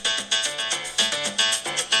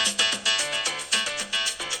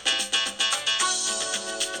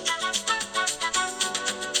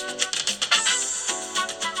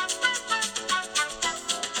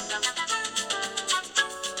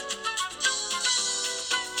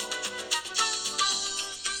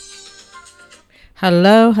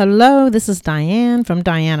Hello, hello. This is Diane from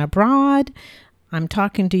Diane Abroad. I'm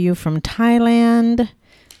talking to you from Thailand.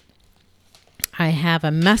 I have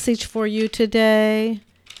a message for you today,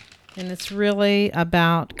 and it's really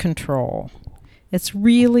about control. It's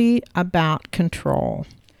really about control,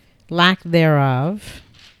 lack thereof,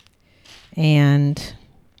 and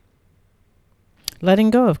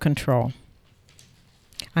letting go of control.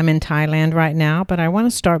 I'm in Thailand right now, but I want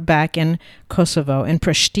to start back in Kosovo, in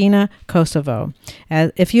Pristina, Kosovo.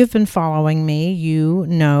 If you've been following me, you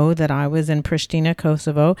know that I was in Pristina,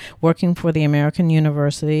 Kosovo, working for the American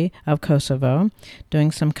University of Kosovo, doing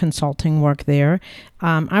some consulting work there.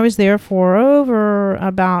 I was there for over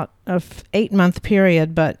about an 8-month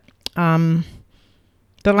period, but the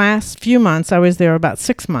last few months, I was there about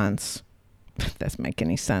 6 months, if that doesn't make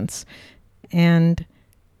any sense. And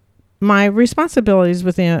my responsibilities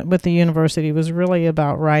with the university was really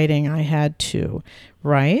about writing. I had to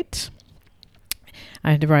write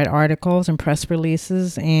articles and press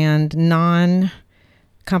releases and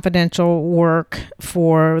non-confidential work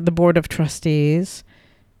for the board of trustees.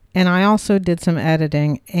 And I also did some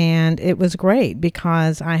editing, and it was great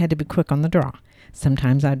because I had to be quick on the draw.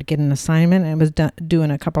 Sometimes I'd get an assignment and it was due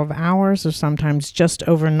in a couple of hours, or sometimes just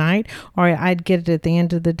overnight, or I'd get it at the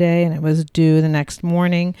end of the day and it was due the next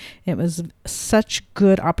morning. It was such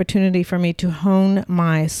good opportunity for me to hone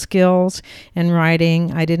my skills in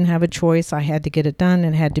writing. I didn't have a choice. I had to get it done.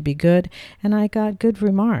 It had to be good, and I got good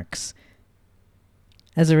remarks.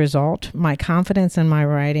 As a result, my confidence in my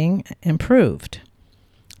writing improved.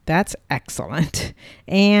 That's excellent.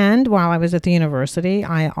 And while I was at the university,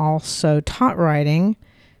 I also taught writing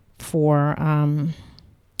for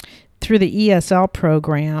through the ESL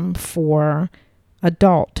program for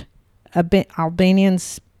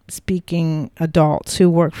Albanian-speaking adults who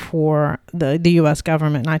work for the U.S.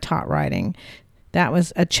 government, and I taught writing. That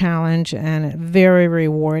was a challenge and very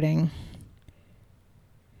rewarding.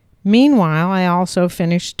 Meanwhile, I also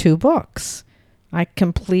finished 2 books. I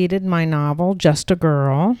completed my novel, Just a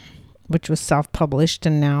Girl, which was self-published,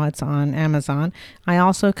 and now it's on Amazon. I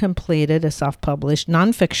also completed a self-published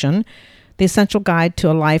nonfiction, The Essential Guide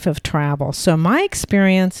to a Life of Travel. So my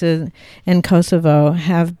experiences in Kosovo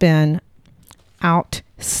have been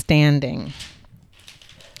outstanding.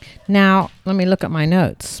 Now, let me look at my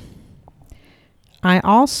notes. I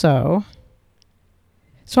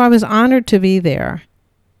was honored to be there.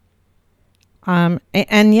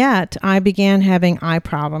 And yet I began having eye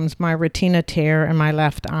problems. My retina tear in my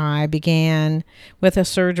left eye began with a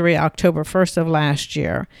surgery October 1st of last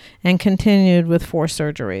year and continued with 4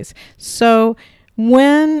 surgeries. So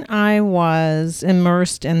when I was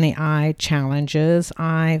immersed in the eye challenges,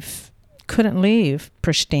 I couldn't leave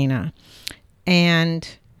Pristina, and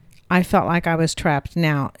I felt like I was trapped.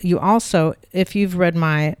 Now, you also, if you've read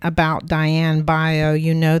my About Diane bio,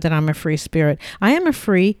 you know that I'm a free spirit. I am a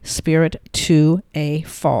free spirit to a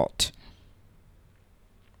fault.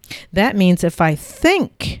 That means if I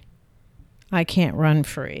think I can't run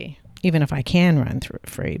free, even if I can run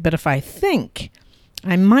free, but if I think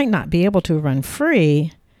I might not be able to run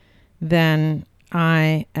free, then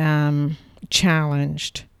I am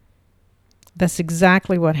challenged. That's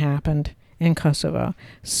exactly what happened in Kosovo.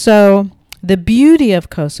 So the beauty of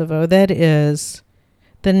Kosovo, that is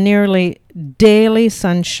the nearly daily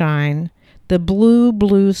sunshine, the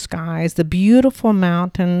blue skies, the beautiful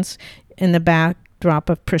mountains in the backdrop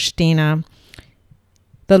of Pristina,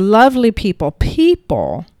 the lovely people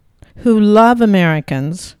who love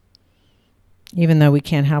Americans, even though we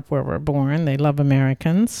can't help where we're born, they love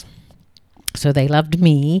Americans. So they loved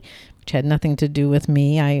me, which had nothing to do with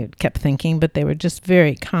me, I kept thinking, but they were just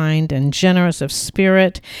very kind and generous of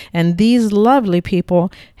spirit. And these lovely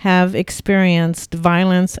people have experienced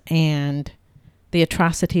violence and the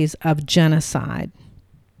atrocities of genocide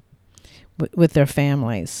with their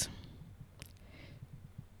families.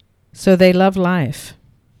 So they love life.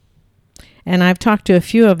 And I've talked to a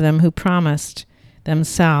few of them who promised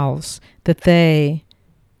themselves that they,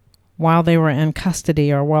 while they were in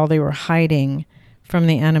custody or while they were hiding from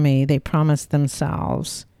the enemy, they promised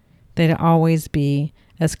themselves they'd always be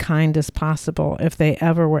as kind as possible if they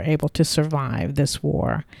ever were able to survive this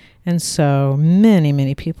war. And so many,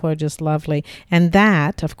 many people are just lovely. And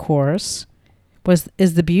that, of course,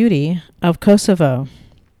 is the beauty of Kosovo.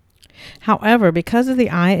 However, because of the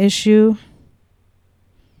eye issue,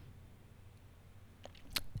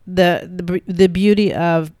 the beauty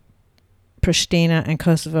of Pristina and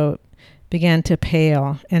Kosovo began to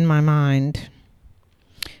pale in my mind.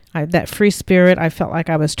 That free spirit, I felt like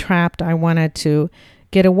I was trapped. I wanted to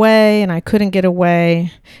get away, and I couldn't get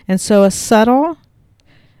away. And so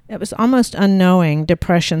it was almost unknowing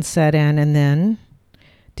depression set in, and then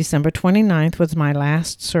December 29th was my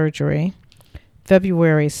last surgery.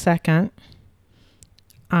 February 2nd,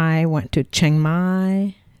 I went to Chiang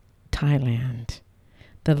Mai, Thailand,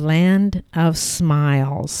 the land of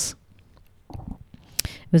smiles.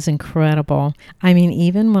 It was incredible. I mean,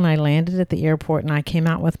 even when I landed at the airport and I came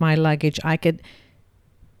out with my luggage, I could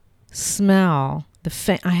smell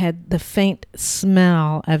I had the faint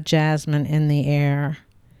smell of jasmine in the air.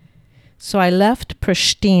 So I left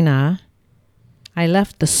Pristina. I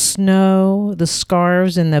left the snow, the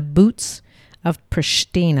scarves, and the boots of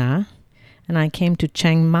Pristina, and I came to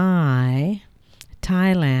Chiang Mai,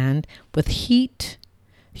 Thailand, with heat,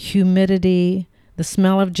 humidity, the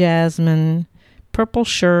smell of jasmine, purple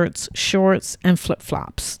shirts, shorts, and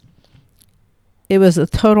flip-flops. It was the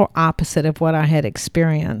total opposite of what I had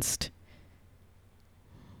experienced.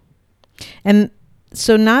 And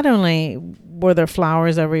so not only were there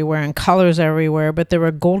flowers everywhere and colors everywhere, but there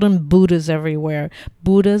were golden Buddhas everywhere.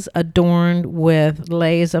 Buddhas adorned with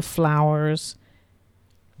leis of flowers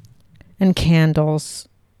and candles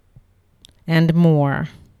and more.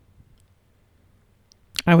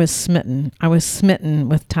 I was smitten. I was smitten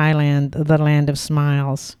with Thailand, the land of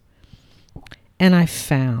smiles. And I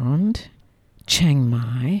found Chiang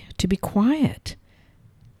Mai to be quiet.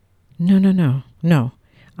 No.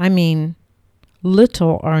 I mean,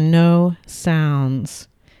 little or no sounds.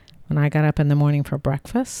 When I got up in the morning for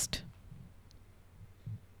breakfast,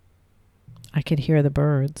 I could hear the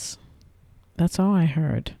birds. That's all I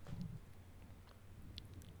heard.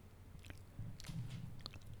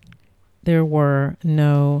 There were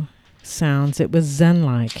no sounds. It was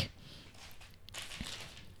Zen-like.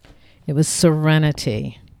 It was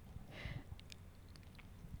serenity.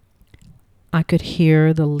 I could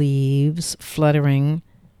hear the leaves fluttering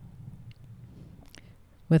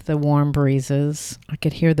with the warm breezes. I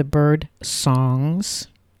could hear the bird songs.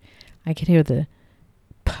 I could hear the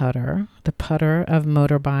putter of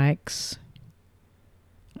motorbikes,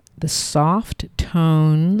 the soft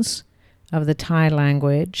tones of the Thai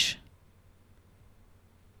language.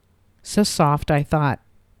 So soft, I thought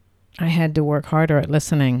I had to work harder at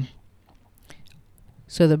listening.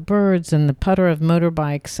 So the birds and the putter of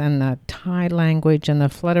motorbikes and the Thai language and the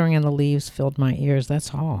fluttering of the leaves filled my ears.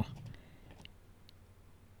 That's all.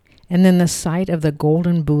 And then the sight of the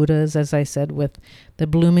golden Buddhas, as I said, with the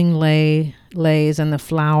blooming leis and the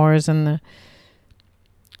flowers and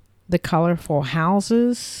the colorful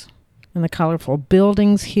houses and the colorful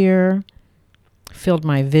buildings here filled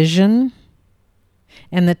my vision.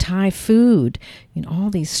 And the Thai food, all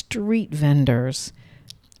these street vendors.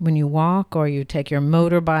 When you walk or you take your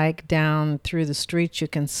motorbike down through the streets, you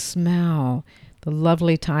can smell the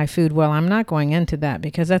lovely Thai food. Well, I'm not going into that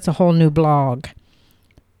because that's a whole new blog.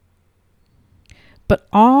 But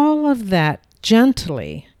all of that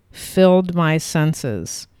gently filled my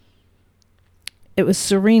senses. It was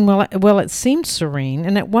serene. Well, it seemed serene,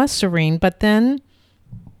 and it was serene, but then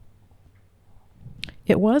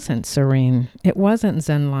it wasn't serene. It wasn't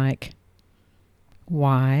Zen-like.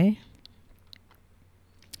 Why?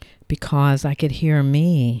 Because I could hear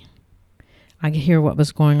me. I could hear what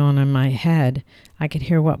was going on in my head. I could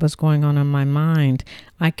hear what was going on in my mind.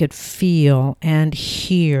 I could feel and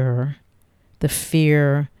hear the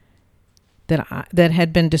fear that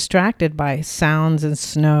had been distracted by sounds and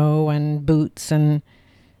snow and boots and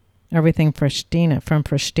everything from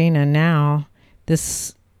Pristina. Now,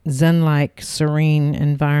 this Zen-like, serene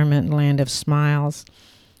environment, land of smiles,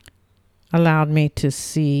 allowed me to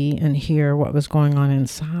see and hear what was going on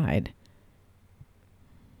inside.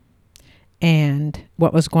 And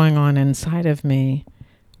what was going on inside of me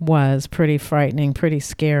was pretty frightening, pretty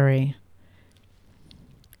scary.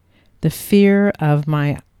 The fear of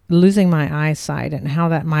losing my eyesight and how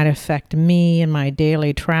that might affect me and my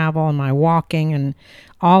daily travel and my walking and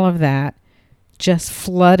all of that just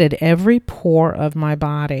flooded every pore of my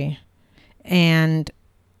body. And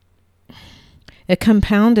it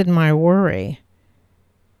compounded my worry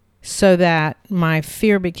so that my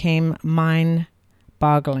fear became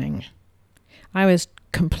mind-boggling. I was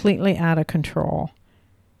completely out of control.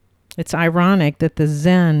 It's ironic that the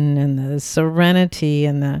Zen and the serenity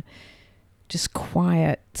and the just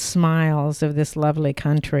quiet smiles of this lovely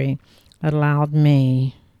country allowed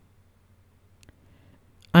me,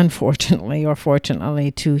 unfortunately or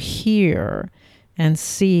fortunately, to hear and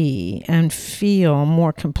see and feel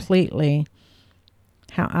more completely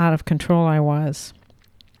how out of control I was.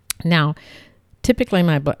 Now, typically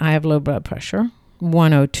I have low blood pressure,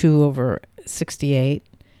 102/68.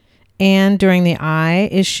 And during the eye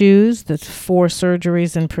issues, the 4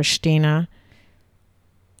 surgeries in Pristina,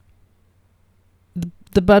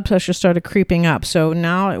 the blood pressure started creeping up. So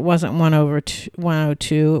now it wasn't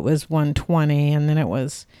 102, it was 120, and then it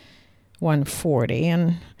was 140.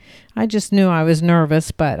 And I just knew I was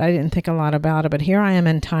nervous, but I didn't think a lot about it. But here I am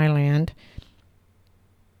in Thailand,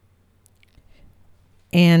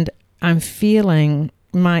 and I'm feeling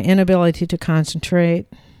my inability to concentrate.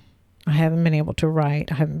 I haven't been able to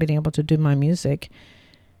write. I haven't been able to do my music.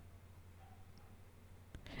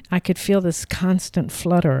 I could feel this constant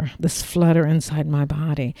flutter, inside my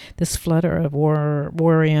body, this flutter of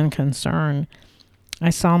worry and concern. I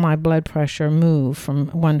saw my blood pressure move from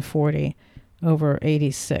 140 over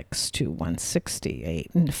 86 to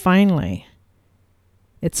 168. And finally,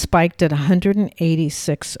 it spiked at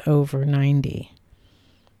 186 over 90.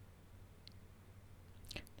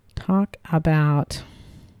 Talk about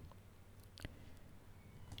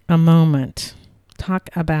a moment. Talk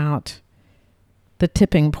about the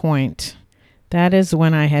tipping point. That is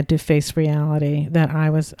when I had to face reality that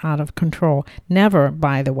I was out of control. Never,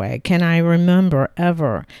 by the way, can I remember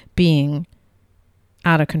ever being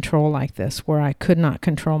out of control like this, where I could not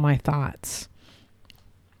control my thoughts.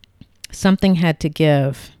 Something had to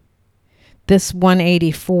give. This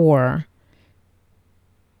 184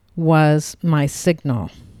 was my signal.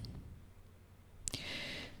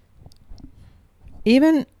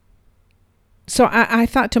 So I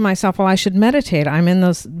thought to myself, well, I should meditate. I'm in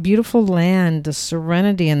this beautiful land, the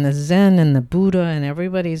serenity and the Zen and the Buddha, and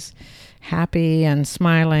everybody's happy and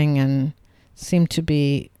smiling and seem to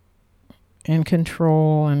be in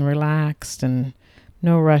control and relaxed and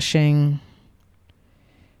no rushing.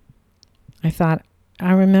 I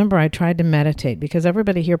remember I tried to meditate, because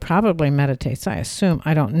everybody here probably meditates, I assume.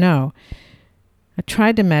 I don't know. I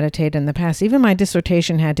tried to meditate in the past. Even my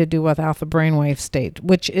dissertation had to do with alpha brainwave state,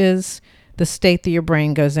 which is the state that your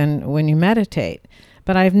brain goes in when you meditate.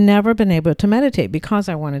 But I've never been able to meditate because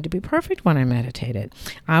I wanted to be perfect when I meditated.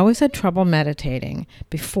 I always had trouble meditating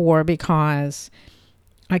before because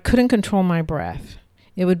I couldn't control my breath.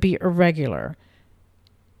 It would be irregular.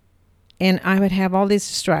 And I would have all these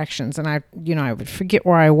distractions, and I would forget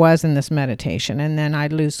where I was in this meditation, and then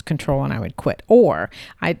I'd lose control and I would quit. Or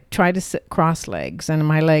I'd try to sit cross legs and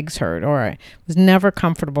my legs hurt, or I was never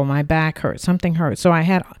comfortable. My back hurt, something hurt. So I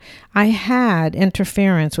had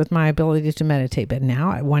interference with my ability to meditate. But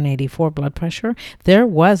now at 184 blood pressure, there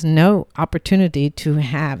was no opportunity to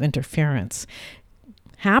have interference.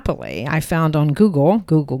 Happily, I found on Google,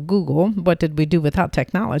 what did we do without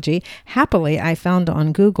technology? Happily, I found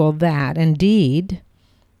on Google that indeed,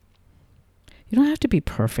 you don't have to be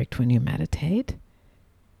perfect when you meditate.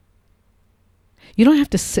 You don't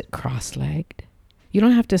have to sit cross-legged. You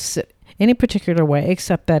don't have to sit any particular way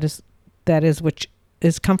except that is which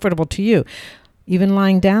is comfortable to you. Even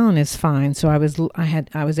lying down is fine. So I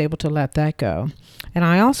was able to let that go. And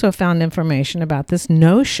I also found information about this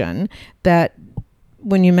notion that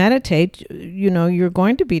when you meditate, you're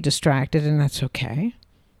going to be distracted, and that's okay.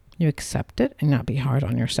 You accept it and not be hard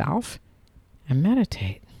on yourself and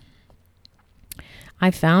meditate. I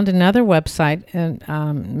found another website,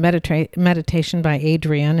 meditation by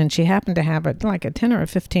Adrienne, and she happened to have a 10 or a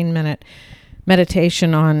 15 minute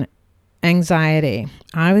meditation on anxiety.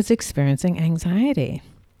 I was experiencing anxiety.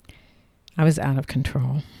 I was out of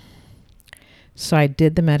control. So I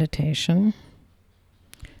did the meditation.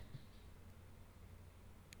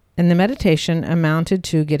 And the meditation amounted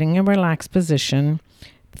to getting a relaxed position,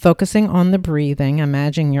 focusing on the breathing.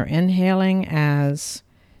 Imagine you're inhaling as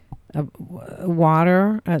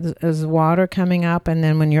water coming up, and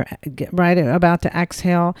then when you're right about to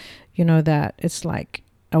exhale, that it's like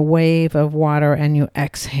a wave of water, and you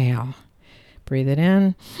exhale. Breathe it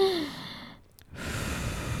in.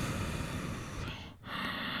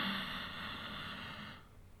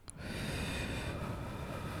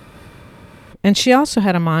 And she also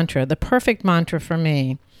had a mantra, the perfect mantra for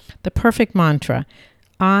me. The perfect mantra.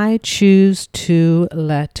 I choose to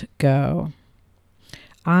let go.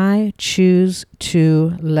 I choose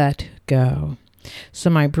to let go.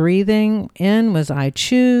 So my breathing in was I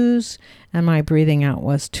choose, and my breathing out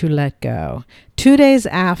was to let go. 2 days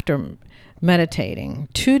after meditating,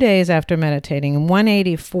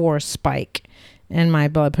 184 spike in my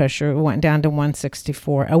blood pressure went down to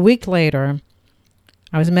 164. A week later,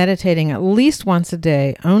 I was meditating at least once a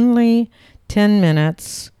day, only 10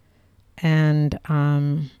 minutes, and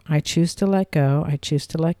I choose to let go. I choose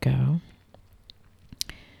to let go.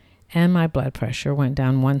 And my blood pressure went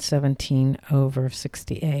down 117 over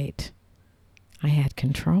 68. I had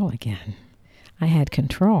control again. I had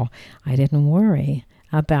control. I didn't worry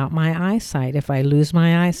about my eyesight. If I lose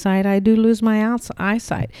my eyesight, I do lose my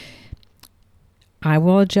eyesight. I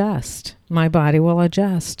will adjust. My body will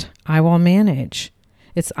adjust. I will manage.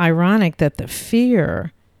 it's ironic that the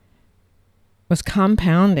fear was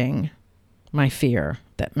compounding my fear.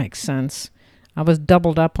 That makes sense. I was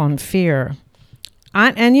doubled up on fear.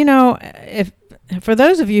 And you know, if for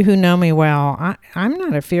those of you who know me well, I'm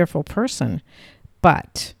not a fearful person,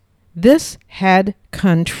 but this had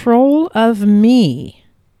control of me.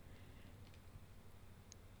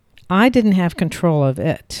 I didn't have control of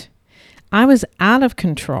it. I was out of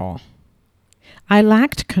control. I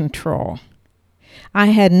lacked control. I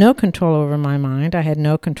had no control over my mind. I had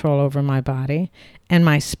no control over my body. And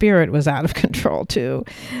my spirit was out of control too.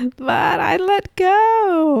 But I let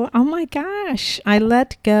go. Oh my gosh. I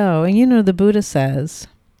let go. And you know, the Buddha says,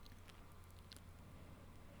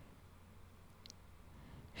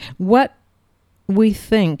 what we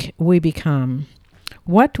think, we become.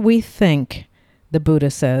 What we think, the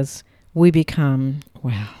Buddha says, we become.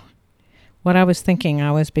 Wow. What I was thinking,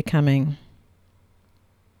 I was becoming.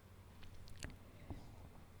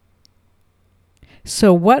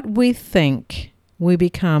 So what we think, we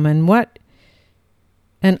become,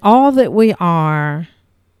 and all that we are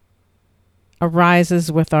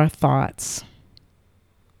arises with our thoughts.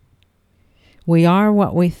 We are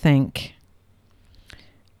what we think.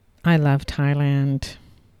 I love Thailand.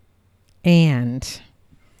 And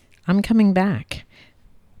I'm coming back.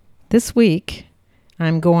 This week,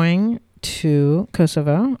 I'm going to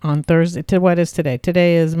Kosovo on Thursday. What is today?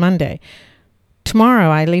 Today is Monday. Tomorrow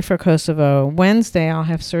I leave for Kosovo. Wednesday I'll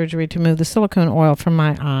have surgery to move the silicone oil from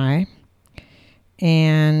my eye.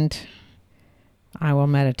 And I will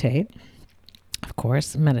meditate. Of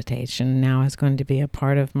course, meditation now is going to be a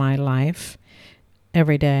part of my life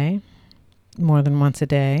every day, more than once a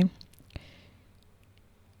day.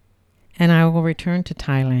 And I will return to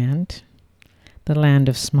Thailand, the land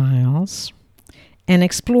of smiles, and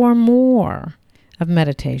explore more of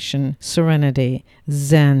meditation, serenity,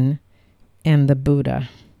 Zen, and the Buddha.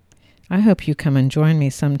 I hope you come and join me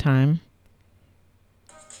sometime.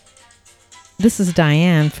 This is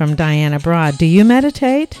Diane from Diane Abroad. Do you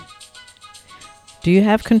meditate? Do you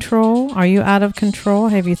have control? Are you out of control?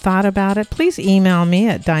 Have you thought about it? Please email me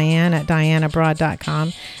at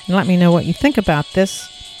diane@dianeabroad.com and let me know what you think about this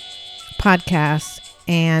podcast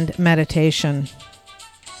and meditation.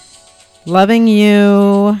 Loving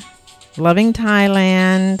you. Loving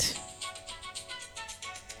Thailand.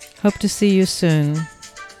 Hope to see you soon.